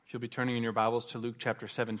If you'll be turning in your Bibles to Luke chapter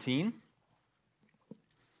 17.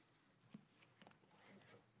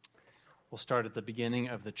 We'll start at the beginning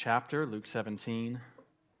of the chapter, Luke 17,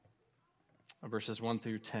 verses 1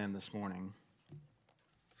 through 10 this morning.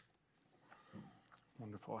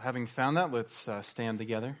 Wonderful. Having found that, let's stand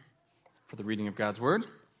together for the reading of God's Word.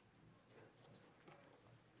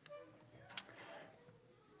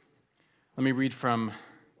 Let me read from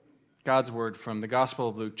God's Word from the Gospel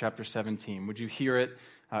of Luke chapter 17. Would you hear it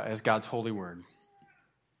as God's holy word?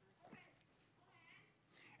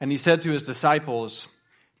 And he said to his disciples,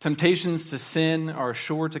 "Temptations to sin are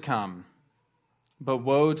sure to come, but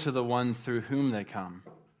woe to the one through whom they come.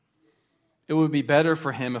 It would be better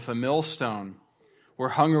for him if a millstone were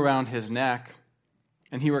hung around his neck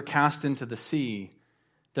and he were cast into the sea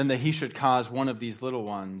than that he should cause one of these little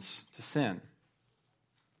ones to sin.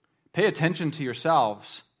 Pay attention to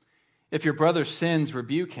yourselves. If your brother sins,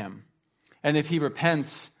 rebuke him. And if he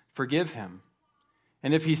repents, forgive him.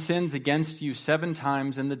 And if he sins against you 7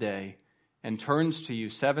 times in the day and turns to you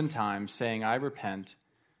 7 times, saying, 'I repent,'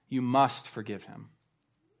 you must forgive him."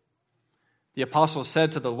 The apostles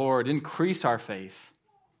said to the Lord, "Increase our faith."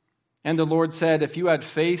 And the Lord said, "If you had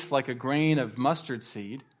faith like a grain of mustard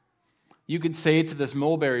seed, you could say to this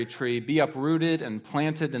mulberry tree, 'Be uprooted and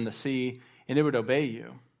planted in the sea,' and it would obey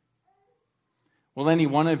you. Will any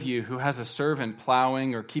one of you who has a servant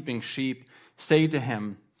plowing or keeping sheep say to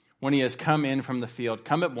him, when he has come in from the field,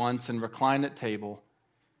 'Come at once and recline at table'?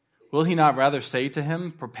 Will he not rather say to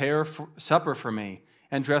him, 'Prepare supper for me,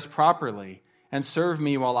 and dress properly, and serve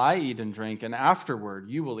me while I eat and drink, and afterward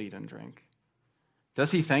you will eat and drink'?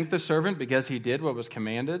 Does he thank the servant because he did what was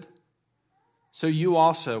commanded? So you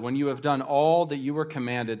also, when you have done all that you were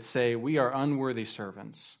commanded, say, 'We are unworthy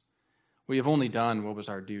servants. We have only done what was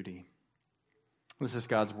our duty.'" This is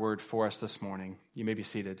God's word for us this morning. You may be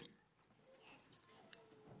seated.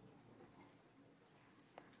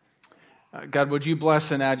 God, would you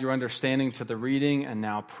bless and add your understanding to the reading and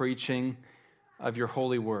now preaching of your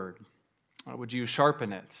holy word? Would you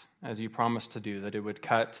sharpen it as you promised to do, that it would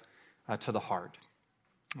cut to the heart?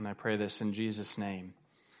 And I pray this in Jesus' name.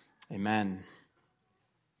 Amen.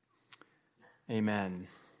 Amen.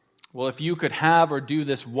 Well, if you could have or do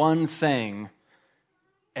this one thing,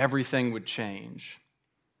 everything would change.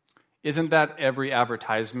 Isn't that every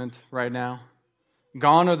advertisement right now?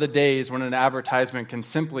 Gone are the days when an advertisement can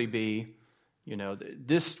simply be,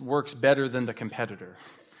 this works better than the competitor.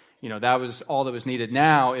 That was all that was needed.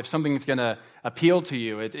 Now, if something's going to appeal to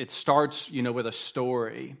you, it starts, with a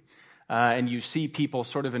story. And you see people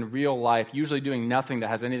sort of in real life, usually doing nothing that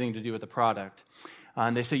has anything to do with the product.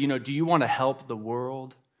 And they say, do you want to help the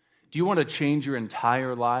world? Do you want to change your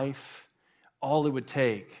entire life? All it would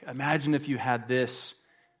take. Imagine if you had this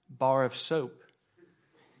bar of soap.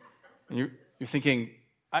 And you're thinking,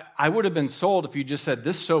 I would have been sold if you just said,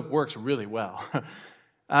 "This soap works really well."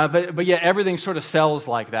 But yet everything sort of sells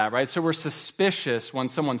like that, right? So we're suspicious when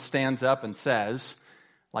someone stands up and says,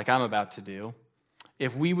 like I'm about to do,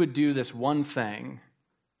 if we would do this one thing,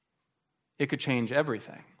 it could change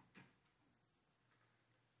everything.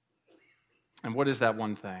 And what is that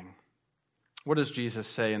one thing? What does Jesus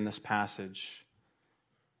say in this passage?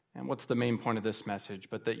 And what's the main point of this message?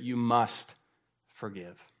 But that you must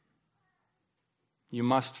forgive. You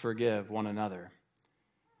must forgive one another.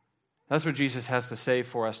 That's what Jesus has to say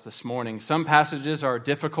for us this morning. Some passages are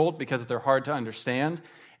difficult because they're hard to understand,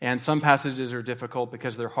 and some passages are difficult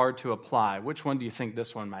because they're hard to apply. Which one do you think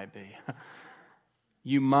this one might be?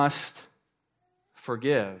 You must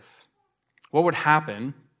forgive. What would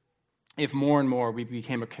happen if more and more we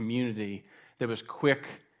became a community that was quick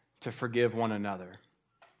to forgive one another?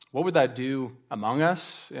 What would that do among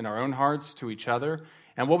us, in our own hearts, to each other?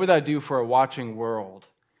 And what would that do for a watching world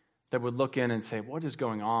that would look in and say, what is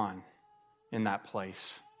going on in that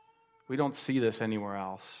place? We don't see this anywhere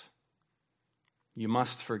else. You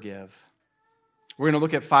must forgive. We're going to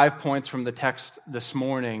look at 5 points from the text this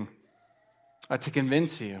morning to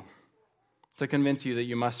convince you that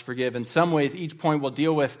you must forgive. In some ways, each point will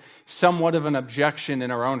deal with somewhat of an objection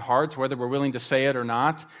in our own hearts, whether we're willing to say it or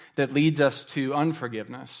not, that leads us to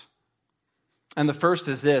unforgiveness. And the first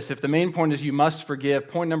is this: if the main point is you must forgive,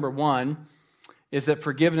 point number 1 is that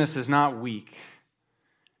forgiveness is not weak.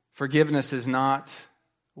 Forgiveness is not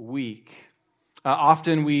weak.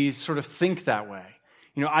 Often we sort of think that way.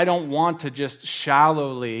 I don't want to just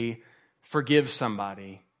shallowly forgive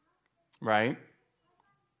somebody, right?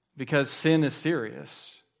 Because sin is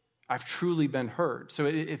serious. I've truly been hurt. So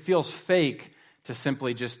it feels fake to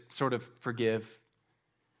simply just sort of forgive.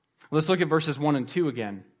 Let's look at verses 1 and 2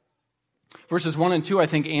 again. Verses 1 and 2, I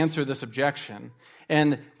think, answer this objection.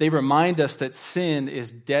 And they remind us that sin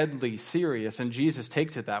is deadly serious, and Jesus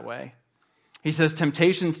takes it that way. He says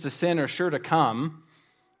temptations to sin are sure to come,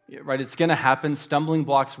 right? It's going to happen. Stumbling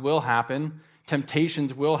blocks will happen.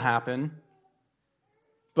 Temptations will happen.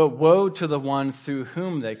 But woe to the one through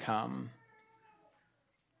whom they come.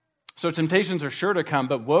 So temptations are sure to come,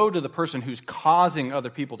 but woe to the person who's causing other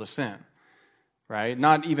people to sin, right?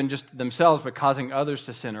 Not even just themselves, but causing others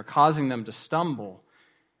to sin or causing them to stumble.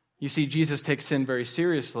 You see, Jesus takes sin very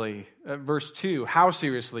seriously. Verse 2, how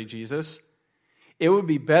seriously, Jesus? It would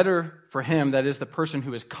be better for him, that is the person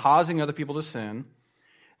who is causing other people to sin,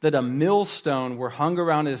 that a millstone were hung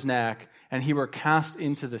around his neck and he were cast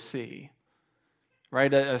into the sea.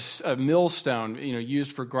 Right, a millstone,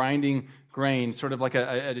 used for grinding grain, sort of like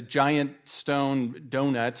a giant stone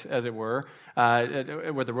donut, as it were,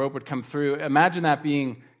 where the rope would come through. Imagine that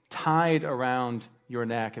being tied around your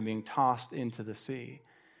neck and being tossed into the sea.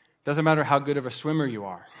 Doesn't matter how good of a swimmer you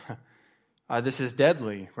are. This is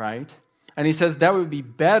deadly, right? And he says that would be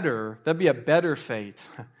better, that'd be a better fate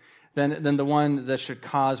than the one that should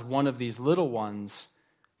cause one of these little ones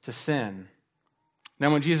to sin.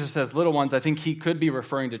 Now, when Jesus says little ones, I think he could be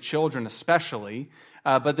referring to children especially,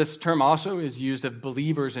 but this term also is used of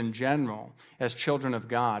believers in general as children of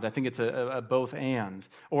God. I think it's a both and.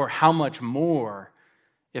 Or how much more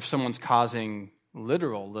if someone's causing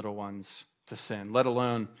literal little ones to sin, let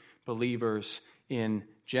alone believers in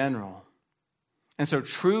general. And so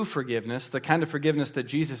true forgiveness, the kind of forgiveness that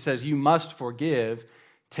Jesus says you must forgive,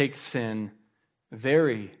 takes sin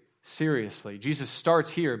very seriously. Jesus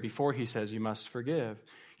starts here before he says you must forgive.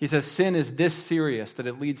 He says sin is this serious that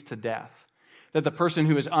it leads to death. That the person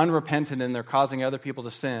who is unrepentant and they're causing other people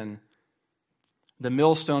to sin, the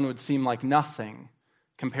millstone would seem like nothing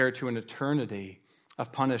compared to an eternity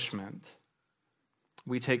of punishment.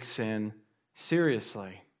 We take sin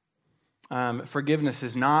seriously. Forgiveness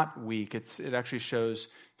is not weak. It actually shows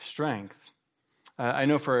strength. I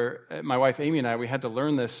know for my wife Amy and I, we had to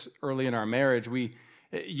learn this early in our marriage.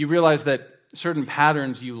 You realize that certain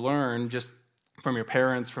patterns you learn just from your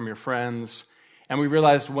parents, from your friends, and we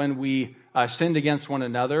realized when we sinned against one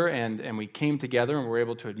another and we came together and were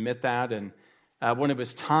able to admit that, and when it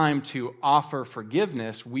was time to offer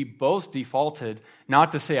forgiveness, we both defaulted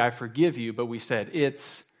not to say, I forgive you, but we said,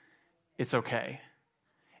 it's okay.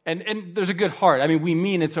 And there's a good heart. I mean, we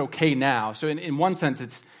mean it's okay now. So in one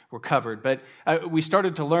sense, we're covered. But we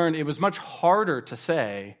started to learn it was much harder to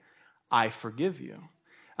say, I forgive you.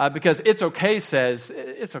 Because it's okay says,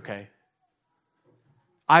 it's okay.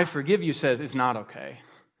 I forgive you says, it's not okay.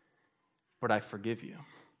 But I forgive you.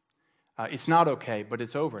 It's not okay, but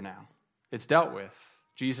it's over now. It's dealt with.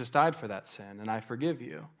 Jesus died for that sin, and I forgive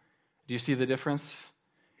you. Do you see the difference?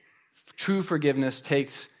 True forgiveness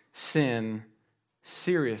takes sin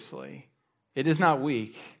seriously. It is not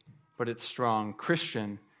weak, but it's strong.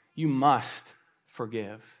 Christian, you must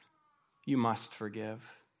forgive. You must forgive.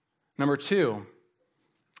 Number 2,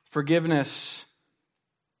 forgiveness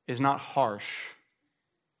is not harsh.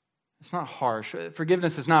 It's not harsh.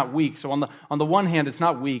 Forgiveness is not weak. So on the one hand, it's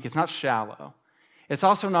not weak. It's not shallow. It's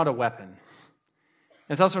also not a weapon.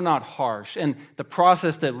 It's also not harsh. And the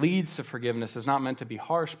process that leads to forgiveness is not meant to be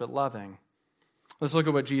harsh, but loving. Let's look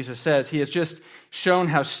at what Jesus says. He has just shown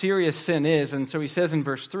how serious sin is. And so he says in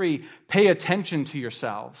verse 3, pay attention to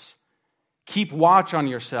yourselves. Keep watch on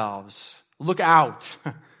yourselves. Look out.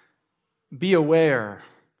 Be aware.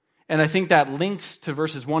 And I think that links to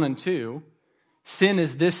verses 1 and 2. Sin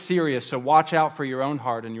is this serious, so watch out for your own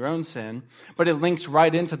heart and your own sin. But it links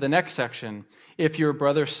right into the next section. If your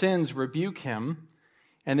brother sins, rebuke him.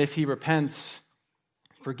 And if he repents,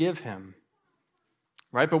 forgive him.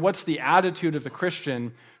 Right? But what's the attitude of the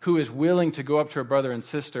Christian who is willing to go up to a brother and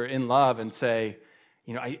sister in love and say,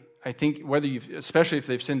 I think whether especially if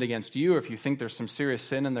they've sinned against you, or if you think there's some serious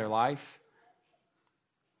sin in their life,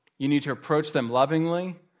 you need to approach them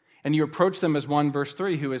lovingly. And you approach them as one, verse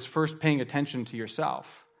 3, who is first paying attention to yourself.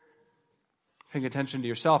 Paying attention to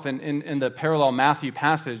yourself. And in the parallel Matthew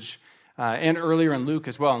passage, and earlier in Luke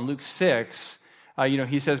as well, in Luke 6,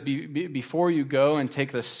 he says, before you go and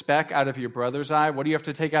take the speck out of your brother's eye, what do you have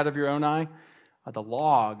to take out of your own eye? The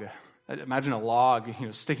log. Imagine a log,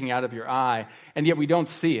 sticking out of your eye. And yet we don't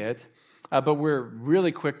see it, but we're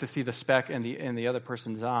really quick to see the speck in the other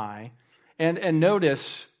person's eye. And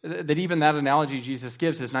notice that even that analogy Jesus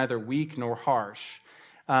gives is neither weak nor harsh.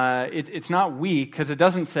 It's not weak because it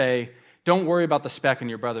doesn't say, don't worry about the speck in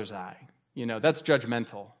your brother's eye. That's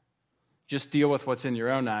judgmental. Just deal with what's in your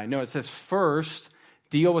own eye. No, it says first,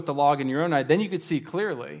 deal with the log in your own eye. Then you can see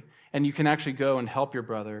clearly, and you can actually go and help your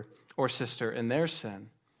brother or sister in their sin.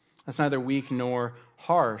 It's neither weak nor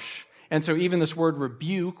harsh. And so even this word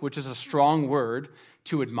rebuke, which is a strong word,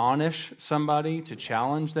 to admonish somebody, to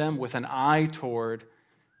challenge them with an eye toward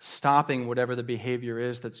stopping whatever the behavior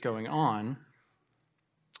is that's going on.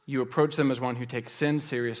 You approach them as one who takes sin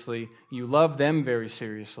seriously. You love them very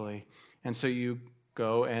seriously. And so you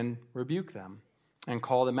go and rebuke them and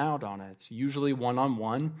call them out on it. It's usually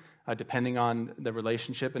one-on-one, depending on the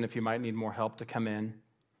relationship and if you might need more help to come in.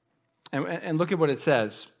 And look at what it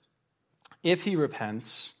says. If he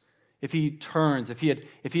repents, if he turns, if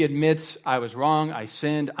he admits, I was wrong, I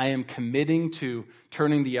sinned, I am committing to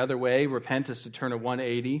turning the other way. Repent is to turn a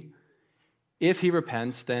 180. If he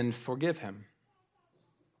repents, then forgive him.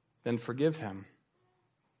 Then forgive him.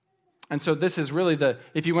 And so this is really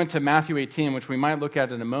if you went to Matthew 18, which we might look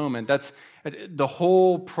at in a moment, that's the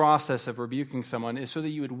whole process of rebuking someone is so that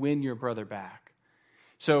you would win your brother back.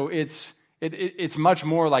 So it's much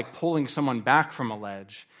more like pulling someone back from a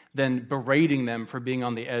ledge than berating them for being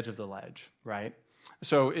on the edge of the ledge, right?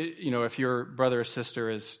 So, if your brother or sister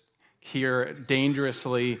is here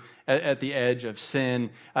dangerously at the edge of sin,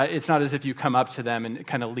 it's not as if you come up to them and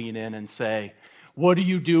kind of lean in and say, what are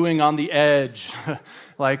you doing on the edge?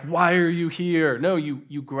 Like, why are you here? No,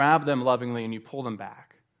 you grab them lovingly and you pull them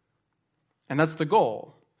back. And that's the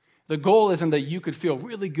goal. The goal isn't that you could feel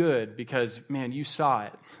really good because, man, you saw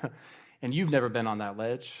it and you've never been on that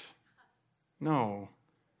ledge. No.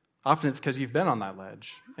 Often it's because you've been on that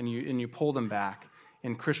ledge and you pull them back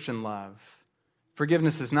in Christian love.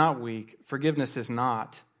 Forgiveness is not weak. Forgiveness is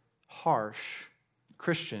not harsh.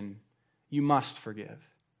 Christian, you must forgive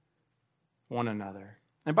one another.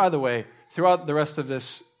 And by the way, throughout the rest of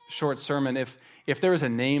this short sermon, if there is a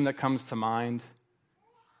name that comes to mind,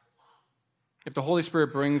 if the Holy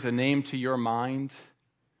Spirit brings a name to your mind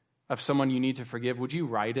of someone you need to forgive, would you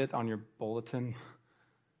write it on your bulletin?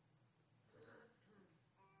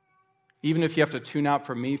 Even if you have to tune out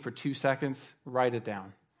from me for 2 seconds, write it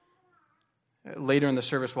down. Later in the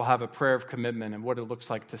service, we'll have a prayer of commitment and what it looks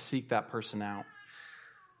like to seek that person out.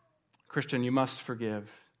 Christian, you must forgive.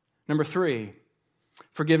 Number 3,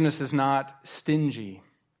 forgiveness is not stingy.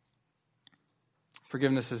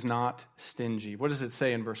 Forgiveness is not stingy. What does it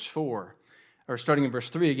say in verse 4? Or starting in verse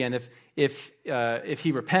 3 again, if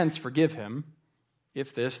he repents, forgive him.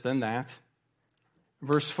 If this, then that.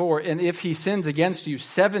 Verse 4, and if he sins against you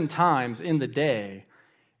 7 times in the day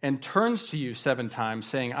and turns to you 7 times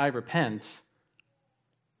saying, I repent,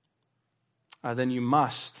 then you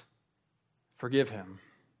must forgive him.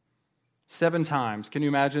 7 times. Can you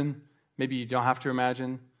imagine? Maybe you don't have to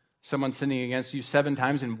imagine someone sinning against you 7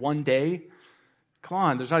 times in one day. Come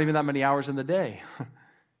on, there's not even that many hours in the day.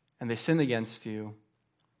 And they sin against you.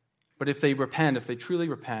 But if they repent, if they truly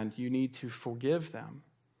repent, you need to forgive them.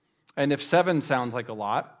 And if 7 sounds like a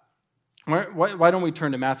lot, why don't we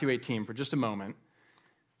turn to Matthew 18 for just a moment?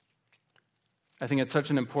 I think it's such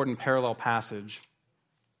an important parallel passage.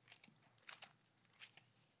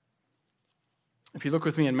 If you look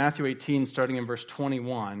with me in Matthew 18, starting in verse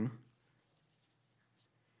 21,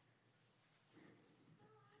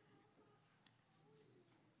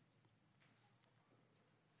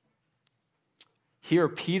 here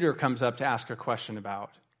Peter comes up to ask a question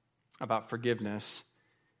about forgiveness.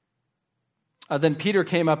 Then Peter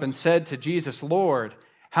came up and said to Jesus, Lord,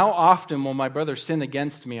 how often will my brother sin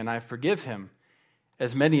against me and I forgive him?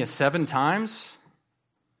 As many as 7 times?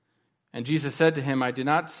 And Jesus said to him, I do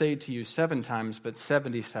not say to you 7 times, but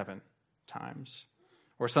 77 times.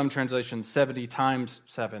 Or some translations, 70 times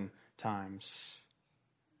 7 times.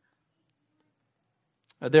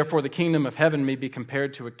 Therefore, the kingdom of heaven may be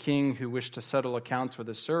compared to a king who wished to settle accounts with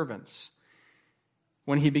his servants.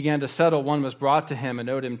 When he began to settle, one was brought to him and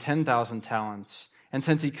owed him 10,000 talents. And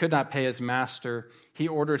since he could not pay his master, he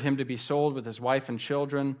ordered him to be sold with his wife and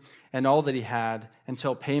children and all that he had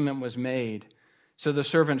until payment was made. So the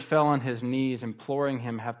servant fell on his knees, imploring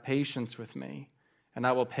him, have patience with me, and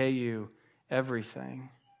I will pay you everything.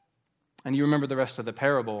 And you remember the rest of the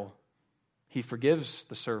parable. He forgives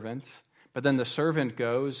the servant, but then the servant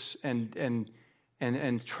goes and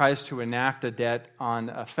tries to enact a debt on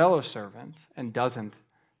a fellow servant and doesn't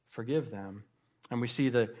forgive them. And we see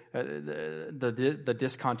the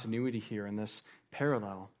discontinuity here in this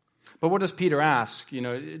parallel. But what does Peter ask?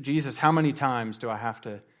 Jesus, how many times do I have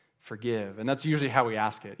to forgive? And that's usually how we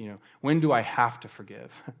ask it. When do I have to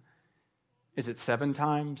forgive? Is it 7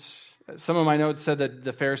 times? Some of my notes said that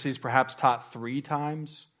the Pharisees perhaps taught 3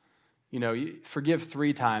 times. You forgive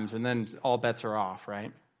 3 times and then all bets are off,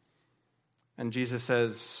 right? And Jesus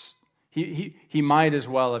says, he might as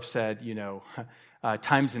well have said,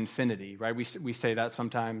 times infinity, right? We say that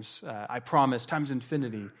sometimes. I promise, times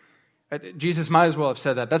infinity. Jesus might as well have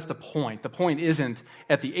said that. That's the point. The point isn't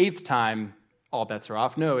at the 8th time, all bets are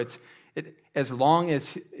off. No, as long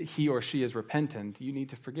as he or she is repentant, you need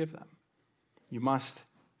to forgive them. You must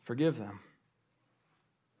forgive them.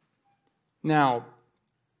 Now,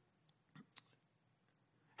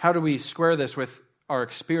 how do we square this with our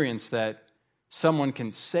experience that someone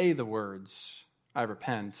can say the words, I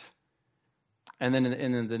repent, and then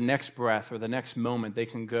in the next breath or the next moment, they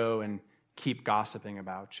can go and keep gossiping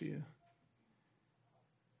about you?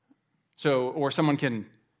 Or someone can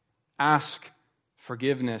ask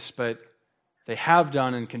forgiveness, but they have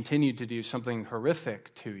done and continue to do something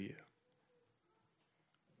horrific to you,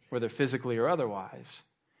 whether physically or otherwise.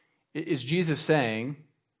 Is Jesus saying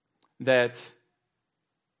that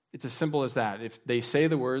it's as simple as that? If they say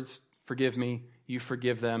the words, forgive me, you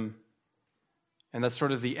forgive them, and that's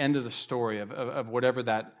sort of the end of the story of whatever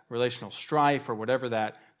that relational strife or whatever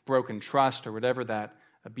that broken trust or whatever that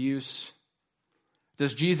abuse.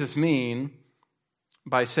 Does Jesus mean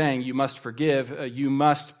by saying you must forgive, you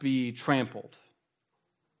must be trampled?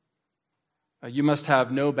 You must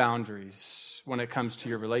have no boundaries when it comes to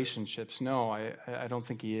your relationships? No, I don't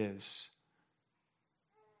think he is.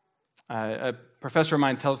 A professor of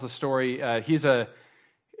mine tells the story. He's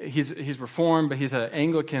Reformed, but he's an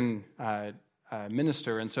Anglican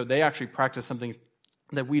minister, and so they actually practice something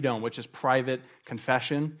that we don't, which is private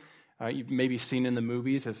confession. You've maybe seen in the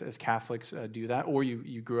movies as Catholics do that, or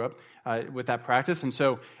you grew up with that practice. And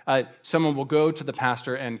so someone will go to the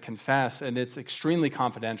pastor and confess, and it's extremely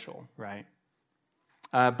confidential, right?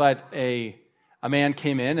 But a man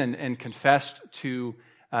came in and confessed to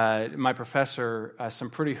my professor some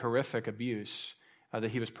pretty horrific abuse that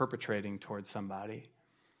he was perpetrating towards somebody.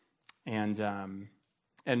 And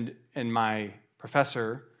my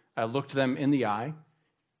professor looked them in the eye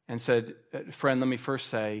and said, friend, let me first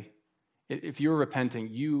say, if you're repenting,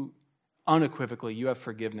 you unequivocally, you have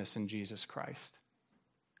forgiveness in Jesus Christ.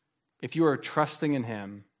 If you are trusting in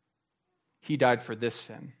him, he died for this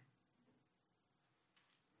sin.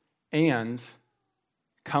 And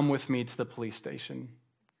come with me to the police station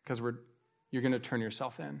because you're going to turn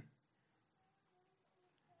yourself in.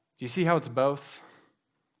 Do you see how it's both?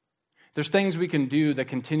 There's things we can do that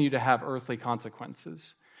continue to have earthly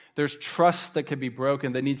consequences. There's trust that can be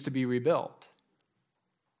broken that needs to be rebuilt.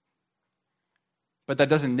 But that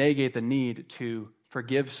doesn't negate the need to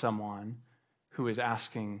forgive someone who is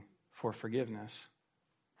asking for forgiveness.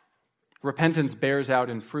 Repentance bears out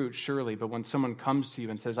in fruit, surely, but when someone comes to you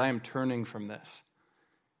and says, I am turning from this,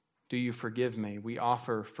 do you forgive me? We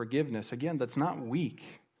offer forgiveness. Again, that's not weak.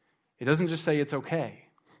 It doesn't just say it's okay.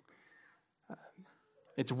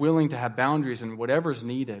 It's willing to have boundaries and whatever's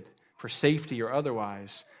needed for safety or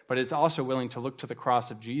otherwise, but it's also willing to look to the cross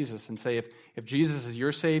of Jesus and say, if Jesus is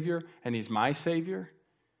your Savior and he's my Savior,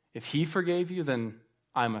 if he forgave you, then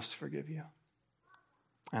I must forgive you.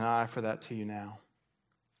 And I offer that to you now.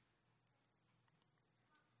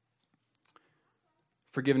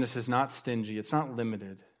 Forgiveness is not stingy. It's not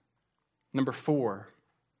limited. Number 4,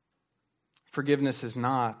 forgiveness is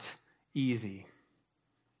not easy.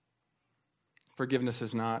 Forgiveness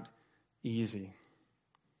is not easy.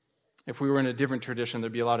 If we were in a different tradition,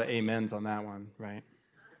 there'd be a lot of amens on that one, right?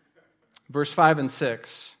 Verse 5 and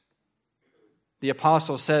 6, the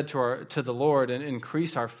apostle said to the Lord, and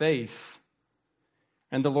increase our faith.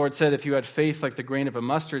 And the Lord said, if you had faith like the grain of a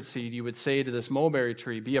mustard seed, you would say to this mulberry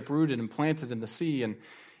tree, be uprooted and planted in the sea, and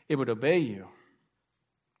it would obey you.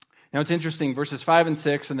 Now it's interesting, verses 5 and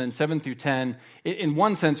 6, and then 7 through 10, in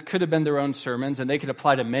one sense, could have been their own sermons, and they could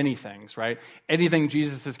apply to many things, right? Anything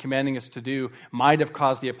Jesus is commanding us to do might have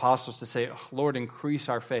caused the apostles to say, oh, Lord, increase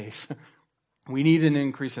our faith. We need an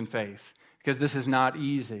increase in faith, because this is not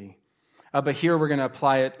easy. But here we're going to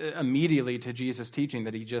apply it immediately to Jesus' teaching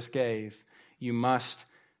that he just gave. You must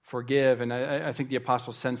forgive, and I think the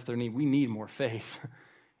apostles sense their need. We need more faith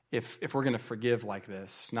if we're going to forgive like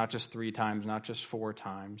this, not just 3 times, not just 4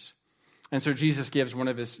 times. And so Jesus gives one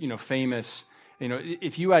of his, famous,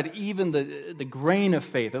 if you had even the grain of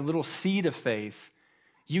faith, a little seed of faith,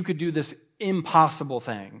 you could do this impossible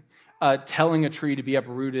thing, telling a tree to be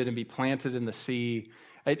uprooted and be planted in the sea.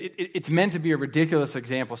 It's meant to be a ridiculous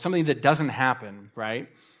example, something that doesn't happen, right?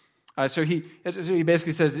 So he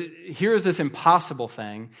basically says, here's this impossible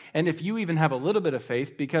thing, and if you even have a little bit of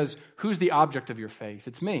faith, because who's the object of your faith?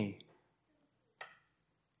 It's me.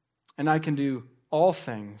 And I can do all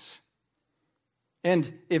things.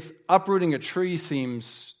 And if uprooting a tree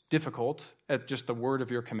seems difficult at just the word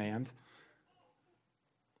of your command,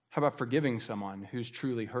 how about forgiving someone who's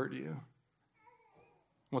truly hurt you?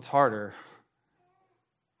 What's harder?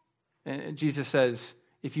 And Jesus says,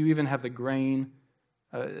 if you even have the grain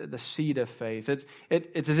the seed of faith.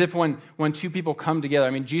 It's as if when two people come together, I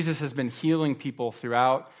mean, Jesus has been healing people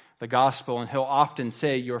throughout the gospel, and he'll often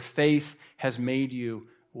say, your faith has made you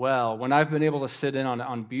well. When I've been able to sit in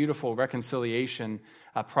on beautiful reconciliation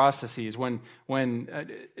processes, when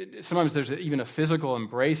sometimes there's even a physical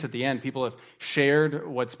embrace at the end, people have shared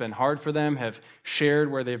what's been hard for them, have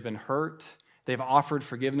shared where they've been hurt, they've offered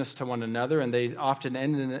forgiveness to one another, and they often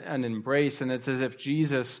end in an embrace, and it's as if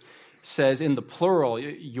Jesus says in the plural,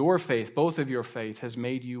 your faith, both of your faith, has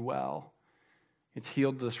made you well. It's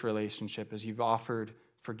healed this relationship as you've offered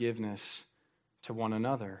forgiveness to one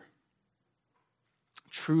another.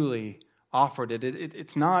 Truly offered it.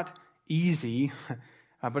 It's not easy,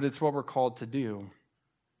 but it's what we're called to do.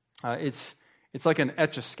 It's like an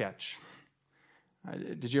Etch-a-Sketch.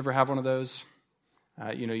 Did you ever have one of those?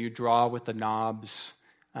 You draw with the knobs,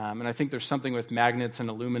 and I think there's something with magnets and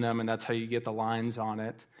aluminum, and that's how you get the lines on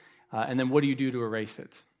it. And then what do you do to erase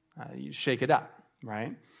it? You shake it up,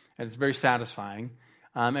 right? And it's very satisfying.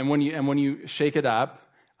 And when you shake it up,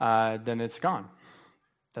 then it's gone.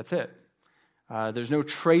 That's it. There's no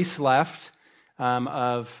trace left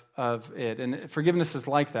of it. And forgiveness is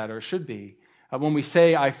like that, or it should be. When we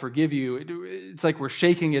say, I forgive you, it's like we're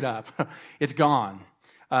shaking it up. It's gone.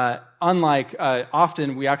 Unlike,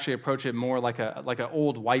 often we actually approach it more like an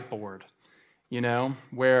old whiteboard,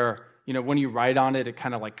 where, when you write on it, it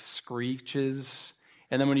kind of like screeches.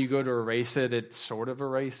 And then when you go to erase it, it sort of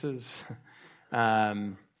erases.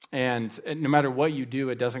 And no matter what you do,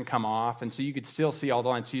 it doesn't come off. And so you could still see all the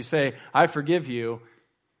lines. So you say, I forgive you,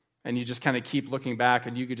 and you just kind of keep looking back,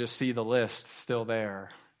 and you could just see the list still there.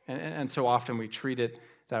 And so often we treat it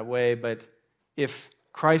that way. But if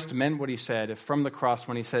Christ meant what he said, if from the cross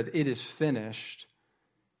when he said, it is finished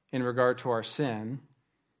in regard to our sin,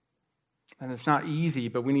 and it's not easy,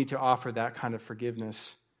 but we need to offer that kind of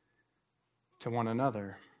forgiveness to one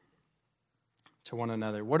another. To one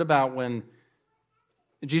another. What about when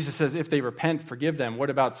Jesus says, if they repent, forgive them? What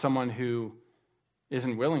about someone who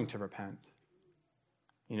isn't willing to repent?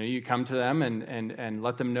 You come to them and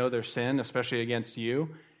let them know their sin, especially against you,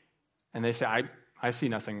 and they say, I see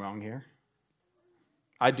nothing wrong here.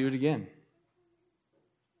 I'd do it again.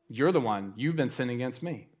 You're the one. You've been sinning against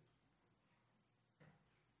me.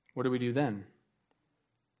 What do we do then?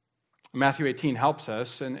 Matthew 18 helps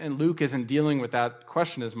us, and Luke isn't dealing with that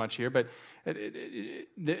question as much here, but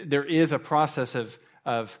there is a process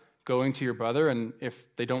of going to your brother, and if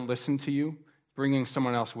they don't listen to you, bringing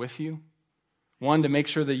someone else with you. One, to make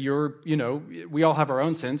sure that we all have our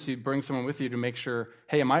own sins, so you bring someone with you to make sure,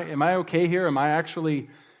 hey, am I okay here? Am I actually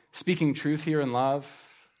speaking truth here in love?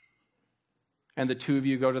 And the two of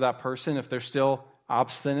you go to that person. If they're still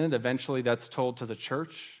obstinate, eventually that's told to the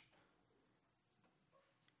church.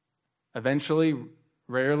 Eventually,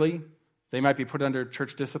 rarely, they might be put under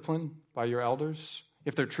church discipline by your elders.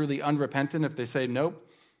 If they're truly unrepentant, if they say, nope,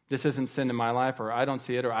 this isn't sin in my life, or I don't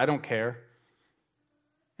see it, or I don't care.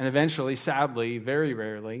 And eventually, sadly, very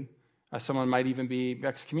rarely, someone might even be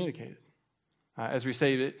excommunicated. As we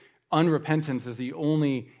say, unrepentance is the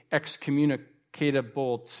only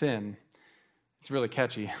excommunicatable sin. It's really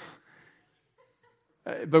catchy.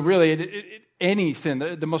 But really, any sin,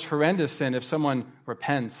 the most horrendous sin, if someone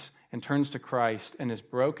repents and turns to Christ and is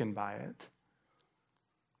broken by it,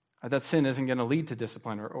 that sin isn't going to lead to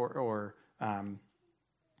discipline or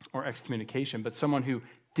excommunication. But someone who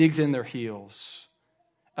digs in their heels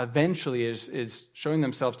eventually is showing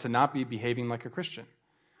themselves to not be behaving like a Christian.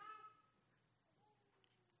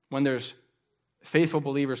 When there's faithful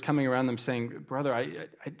believers coming around them saying, brother,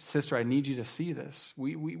 sister, I need you to see this.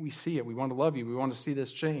 We see it. We want to love you. We want to see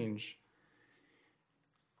this change.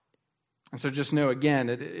 And so just know, again,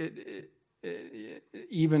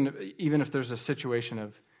 even if there's a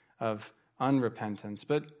situation of unrepentance,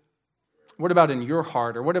 but what about in your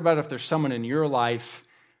heart? Or what about if there's someone in your life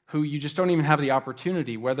who you just don't even have the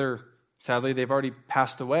opportunity, whether, sadly, they've already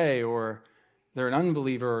passed away, or they're an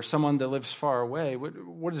unbeliever, or someone that lives far away?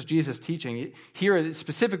 What is Jesus teaching? Here, it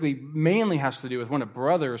specifically mainly has to do with when a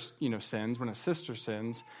brother sins, when a sister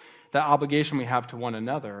sins, that obligation we have to one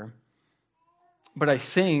another. But I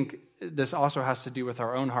think this also has to do with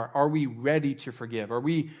our own heart. Are we ready to forgive? Are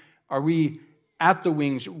we at the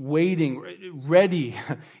wings, waiting, ready,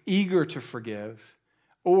 eager to forgive?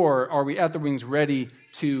 Or are we at the wings, ready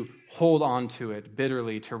to hold on to it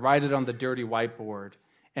bitterly, to write it on the dirty whiteboard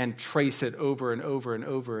and trace it over and over and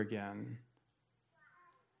over again?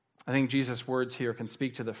 I think Jesus' words here can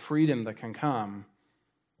speak to the freedom that can come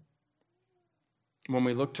when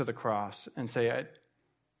we look to the cross and say,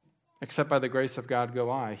 except by the grace of God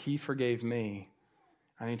go I. He forgave me.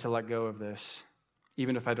 I need to let go of this.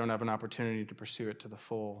 even if I don't have an opportunity to pursue it to the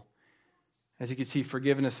full. As you can see,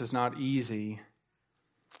 forgiveness is not easy.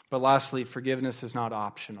 But lastly, forgiveness is not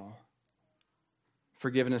optional.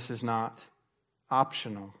 Forgiveness is not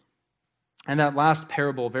optional. And that last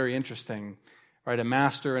parable, very interesting, right? A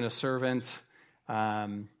master and a servant.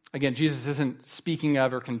 Again, Jesus isn't speaking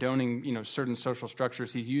of or condoning, certain social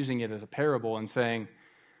structures. He's using it as a parable and saying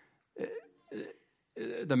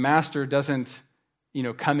the master doesn't,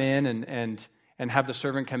 come in and have the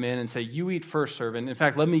servant come in and say, "You eat first, servant. In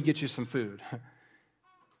fact, let me get you some food."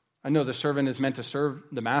 I know the servant is meant to serve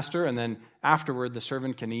the master, and then afterward the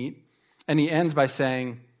servant can eat. And he ends by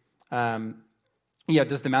saying,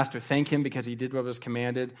 does the master thank him because he did what was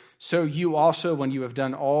commanded? So you also, when you have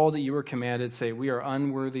done all that you were commanded, say, "We are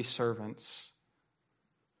unworthy servants.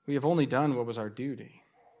 We have only done what was our duty."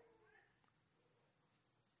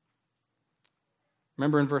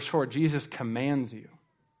 Remember in verse 4, Jesus commands you.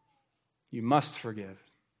 You must forgive.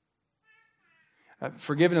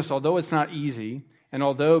 Forgiveness, although it's not easy, and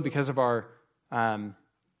although because of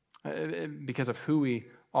who we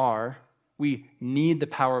are, we need the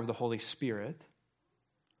power of the Holy Spirit,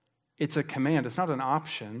 it's a command. It's not an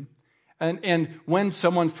option. And when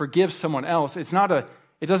someone forgives someone else, it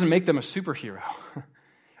doesn't make them a superhero.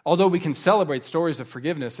 Although we can celebrate stories of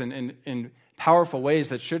forgiveness in powerful ways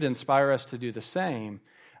that should inspire us to do the same.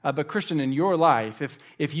 But Christian, in your life,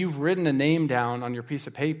 if you've written a name down on your piece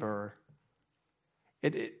of paper,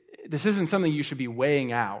 this isn't something you should be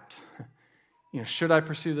weighing out. Should I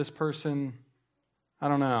pursue this person? I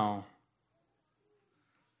don't know.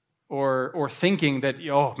 Or thinking that,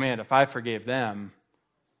 oh man, if I forgave them,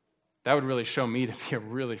 that would really show me to be a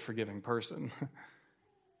really forgiving person.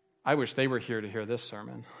 I wish they were here to hear this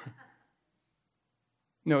sermon.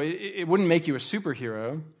 No, it wouldn't make you a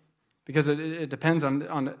superhero because it depends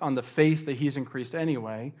on the faith that he's increased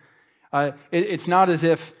anyway. It's not as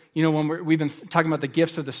if, when we've been talking about the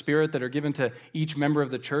gifts of the Spirit that are given to each member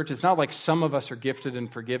of the church, it's not like some of us are gifted in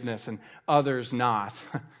forgiveness and others not.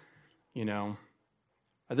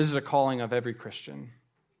 This is a calling of every Christian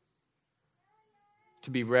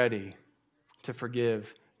to be ready to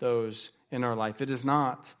forgive those in our life. It is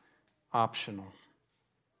not optional.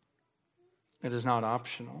 It is not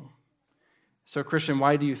optional. So, Christian,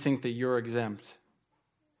 why do you think that you're exempt?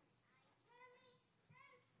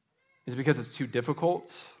 Is it because it's too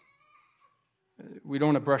difficult? We don't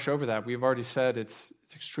want to brush over that. We've already said it's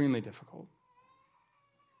extremely difficult.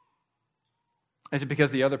 Is it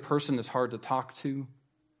because the other person is hard to talk to?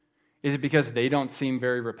 Is it because they don't seem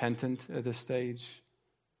very repentant at this stage?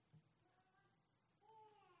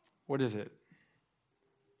 What is it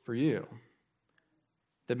for you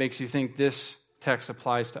that makes you think this text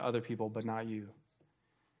applies to other people but not you?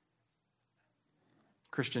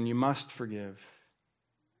 Christian, you must forgive.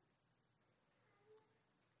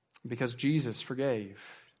 Because Jesus forgave.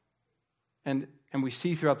 And we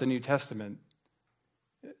see throughout the New Testament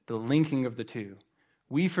the linking of the two.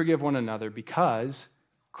 We forgive one another because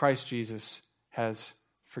Christ Jesus has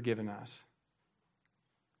forgiven us.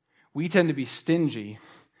 We tend to be stingy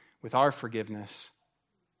with our forgiveness,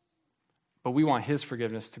 but we want his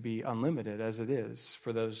forgiveness to be unlimited as it is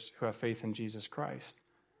for those who have faith in Jesus Christ.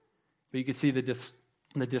 But you can see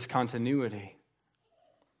the discontinuity.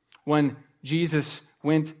 When Jesus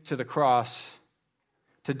went to the cross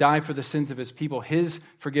to die for the sins of his people, his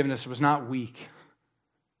forgiveness was not weak.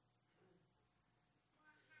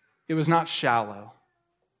 It was not shallow.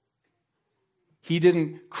 He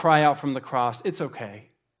didn't cry out from the cross, "It's okay,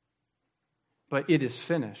 but it is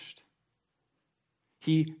finished."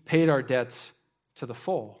 He paid our debts to the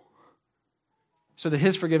full. So that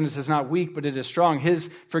his forgiveness is not weak, but it is strong. His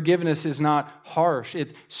forgiveness is not harsh.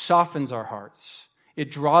 It softens our hearts. It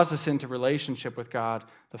draws us into relationship with God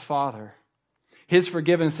the Father. His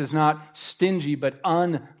forgiveness is not stingy, but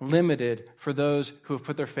unlimited for those who have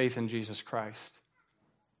put their faith in Jesus Christ.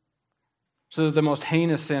 So that the most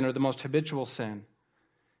heinous sin or the most habitual sin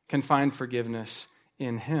can find forgiveness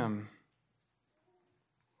in him.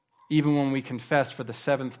 Even when we confess for the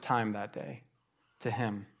 7th time that day to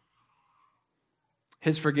him.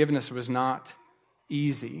 His forgiveness was not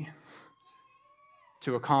easy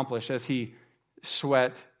to accomplish as he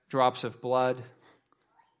sweat drops of blood,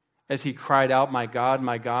 as he cried out, my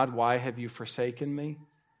God, why have you forsaken me?"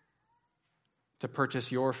 to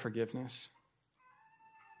purchase your forgiveness.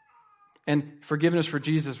 And forgiveness for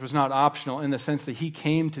Jesus was not optional in the sense that he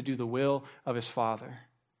came to do the will of his Father.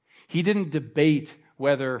 He didn't debate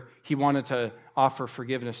whether he wanted to offer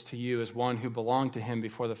forgiveness to you as one who belonged to him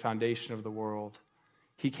before the foundation of the world.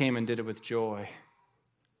 He came and did it with joy.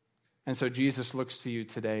 And so Jesus looks to you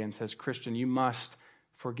today and says, "Christian, you must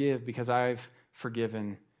forgive because I've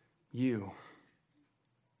forgiven you.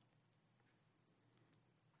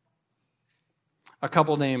 A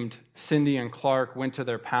couple named Cindy and Clark went to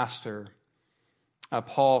their pastor,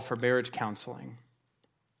 Paul, for marriage counseling.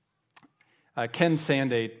 Ken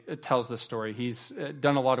Sande tells this story. He's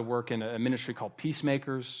done a lot of work in a ministry called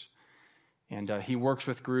Peacemakers, and he works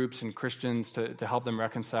with groups and Christians to help them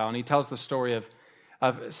reconcile. And he tells the story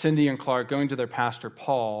of Cindy and Clark going to their pastor,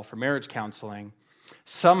 Paul, for marriage counseling.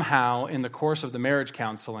 Somehow, in the course of the marriage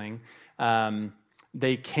counseling,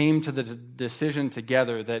 they came to the decision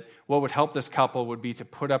together that what would help this couple would be to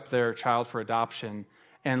put up their child for adoption,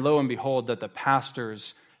 and lo and behold, that the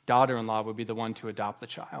pastor's daughter-in-law would be the one to adopt the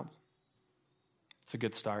child. It's a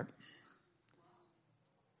good start.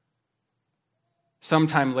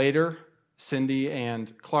 Sometime later, Cindy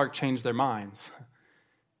and Clark changed their minds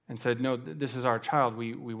and said, no, this is our child.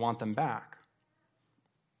 We want them back.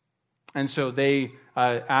 And so they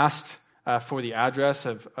asked for the address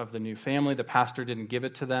of the new family. The pastor didn't give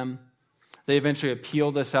it to them. They eventually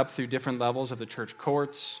appealed this up through different levels of the church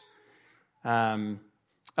courts.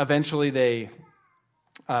 Eventually, they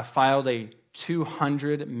filed a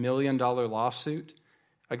 $200 million lawsuit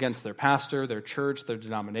against their pastor, their church, their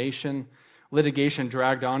denomination. Litigation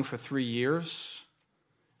dragged on for 3 years,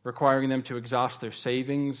 requiring them to exhaust their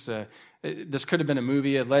savings. This could have been a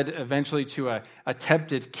movie. It led eventually to a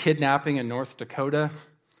attempted kidnapping in North Dakota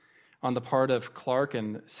on the part of Clark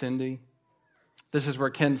and Cindy. This is where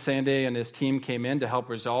Ken Sande and his team came in to help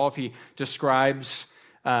resolve. He describes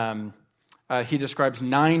 9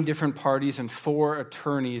 different parties and 4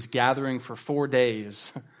 attorneys gathering for 4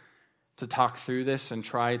 days to talk through this and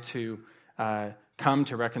try to come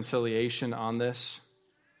to reconciliation on this.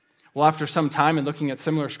 Well, after some time and looking at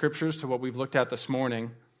similar scriptures to what we've looked at this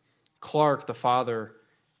morning, Clark, the father,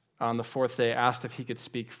 on the 4th day asked if he could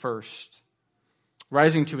speak first.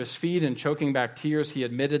 Rising to his feet and choking back tears, he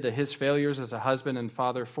admitted that his failures as a husband and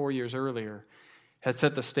father 4 years earlier had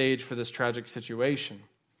set the stage for this tragic situation.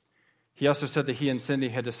 He also said that he and Cindy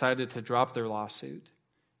had decided to drop their lawsuit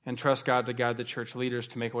and trust God to guide the church leaders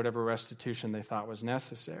to make whatever restitution they thought was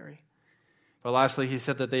necessary. But lastly, he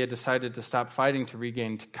said that they had decided to stop fighting to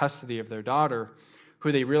regain custody of their daughter,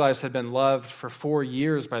 who they realized had been loved for 4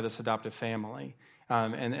 years by this adoptive family,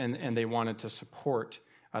 and they wanted to support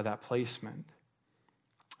that placement.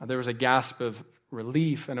 There was a gasp of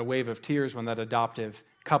relief and a wave of tears when that adoptive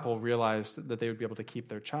couple realized that they would be able to keep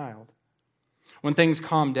their child. When things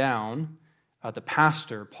calmed down, the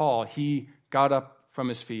pastor, Paul, he got up from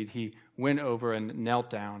his feet. He went over and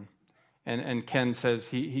knelt down. And Ken says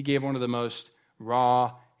he gave one of the most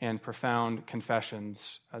raw and profound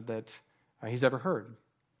confessions that he's ever heard.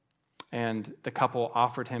 And the couple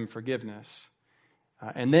offered him forgiveness.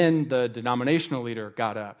 And then the denominational leader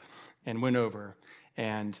got up and went over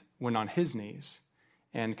and went on his knees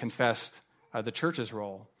and confessed the church's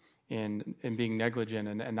role in being negligent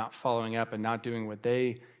and not following up and not doing what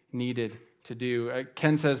they needed to do.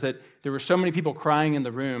 Ken says that there were so many people crying in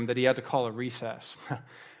the room that he had to call a recess.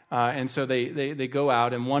 And so they go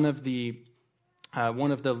out, and one of the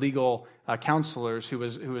legal counselors who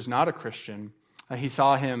was not a Christian, he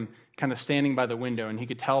saw him kind of standing by the window, and he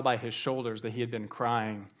could tell by his shoulders that he had been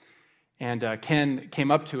crying. And Ken came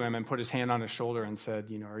up to him and put his hand on his shoulder and said,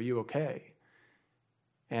 are you okay?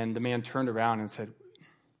 And the man turned around and said,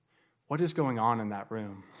 what is going on in that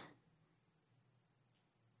room?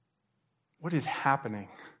 What is happening?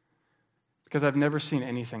 Because I've never seen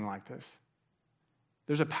anything like this.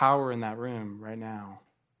 There's a power in that room right now.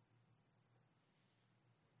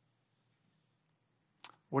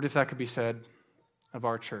 What if that could be said of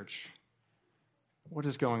our church? What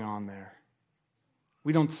is going on there?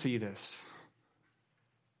 We don't see this.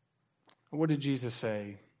 What did Jesus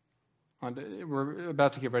say? We're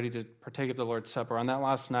about to get ready to partake of the Lord's Supper. On that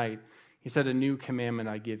last night, he said, a new commandment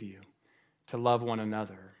I give you, to love one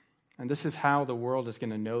another. And this is how the world is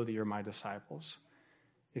going to know that you're my disciples,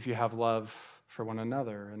 if you have love for one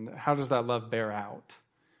another. And how does that love bear out?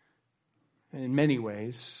 In many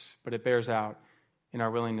ways, but it bears out in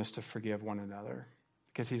our willingness to forgive one another,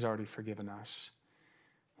 because he's already forgiven us.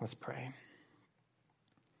 Let's pray.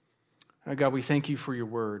 God, we thank you for your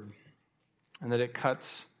word, and that it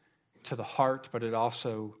cuts to the heart, but it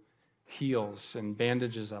also heals and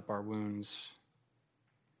bandages up our wounds.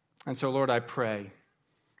 And so, Lord, I pray,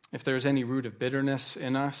 if there's any root of bitterness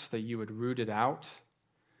in us, that you would root it out.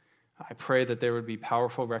 I pray that there would be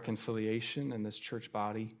powerful reconciliation in this church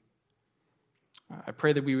body. I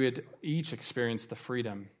pray that we would each experience the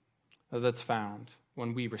freedom that's found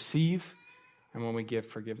when we receive and when we give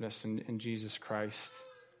forgiveness in Jesus Christ.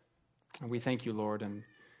 And we thank you, Lord, and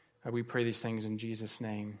we pray these things in Jesus'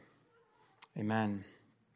 name. Amen.